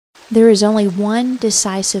There is only one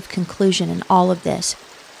decisive conclusion in all of this.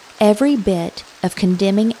 Every bit of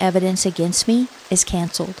condemning evidence against me is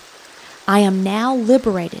canceled. I am now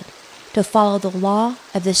liberated to follow the law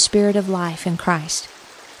of the Spirit of life in Christ.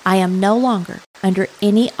 I am no longer under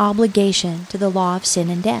any obligation to the law of sin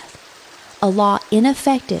and death, a law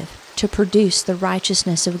ineffective to produce the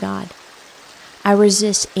righteousness of God. I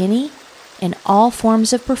resist any and all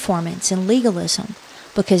forms of performance and legalism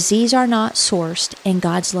because these are not sourced in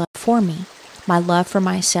God's love for me, my love for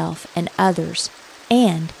myself and others,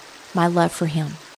 and my love for Him.